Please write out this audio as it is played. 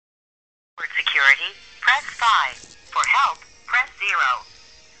press 5. For help, press 0.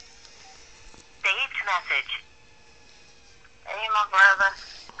 Saved message. Hey, my brother.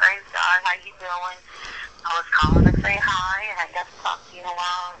 Praise God. How you doing? I was calling to say hi. I got to talk to you in a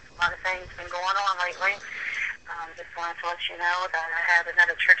while. A lot of things been going on lately. Just wanted to let you know that I have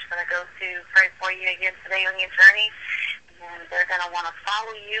another church that I go to pray for you again today on your journey. And they're going to want to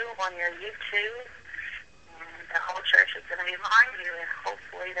follow you on your YouTube. And the whole church is going to be behind you. And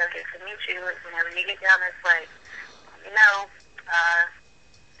hopefully they'll get to meet you whenever you get down this way. You know,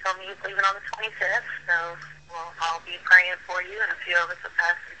 told me he's leaving on the 25th. So I'll be praying for you. And a few of us are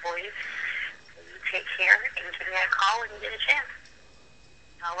fasting for you. So you take care and give me a call when you get a chance.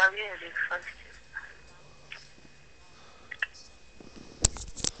 I love you and Jesus loves you too.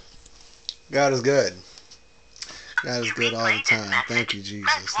 God is good. God is good all the time. Thank you,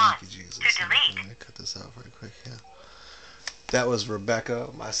 Jesus. Thank you, Jesus. Let me cut this out very quick. Yeah. That was Rebecca,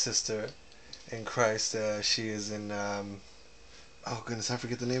 my sister in Christ. She is in, oh goodness, I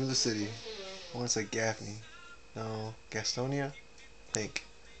forget the name of the city. I want to say Gaffney. No, Gastonia? I think.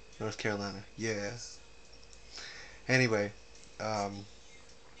 North Carolina. Yeah. Anyway, my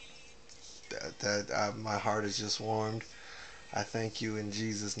heart is just warmed. I thank you in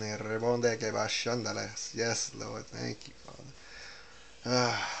Jesus' name. Yes, Lord. Thank you, Father.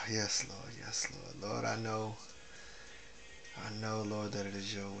 Yes, Lord. Yes, Lord. Lord, I know, Lord, that it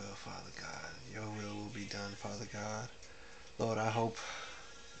is your will, Father God. Your will be done, Father God. Lord, I hope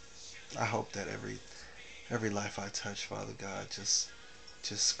that every life I touch, Father God, just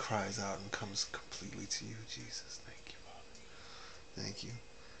cries out and comes completely to you, Jesus. Thank you, Father. Thank you.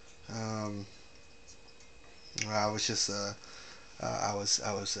 I was just I was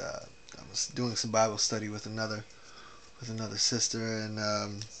doing some Bible study with another sister, and I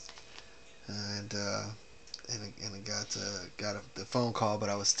got the phone call, but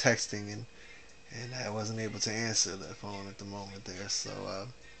I was texting, and I wasn't able to answer the phone at the moment there. So,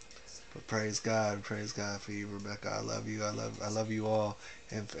 but praise God for you, Rebecca. I love you. I love you all,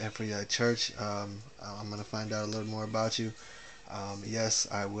 and for your church. I'm gonna find out a little more about you. Yes,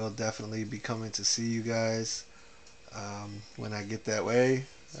 I will definitely be coming to see you guys when I get that way.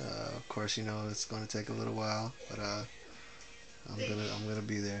 Of course, you know it's going to take a little while, but I'm gonna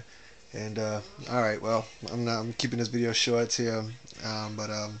be there. And all right, well, I'm keeping this video short here, but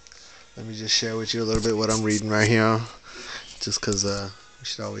let me just share with you a little bit what I'm reading right here, just because we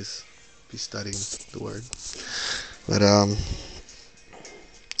should always be studying the Word. But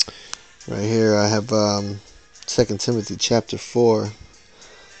right here I have 2 Timothy chapter 4. It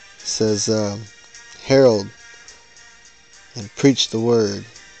says, herald and preach the Word.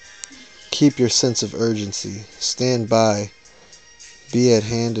 Keep your sense of urgency. Stand by. Be at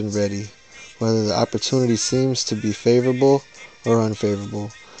hand and ready, whether the opportunity seems to be favorable or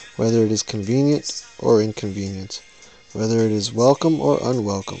unfavorable, whether it is convenient or inconvenient, whether it is welcome or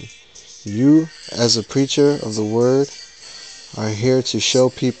unwelcome. You, as a preacher of the Word, are here to show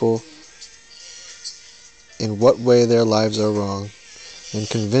people in what way their lives are wrong, and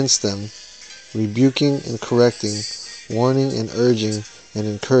convince them, rebuking and correcting, warning and urging and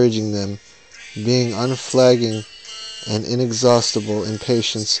encouraging them, being unflagging and inexhaustible in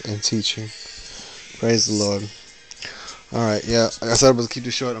patience and teaching. Praise the Lord. Alright, yeah, like I said I was going to keep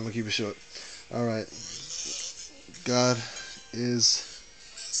this short, I'm going to keep it short. Alright. God is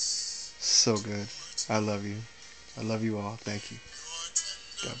so good. I love you. I love you all. Thank you.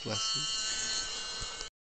 God bless you.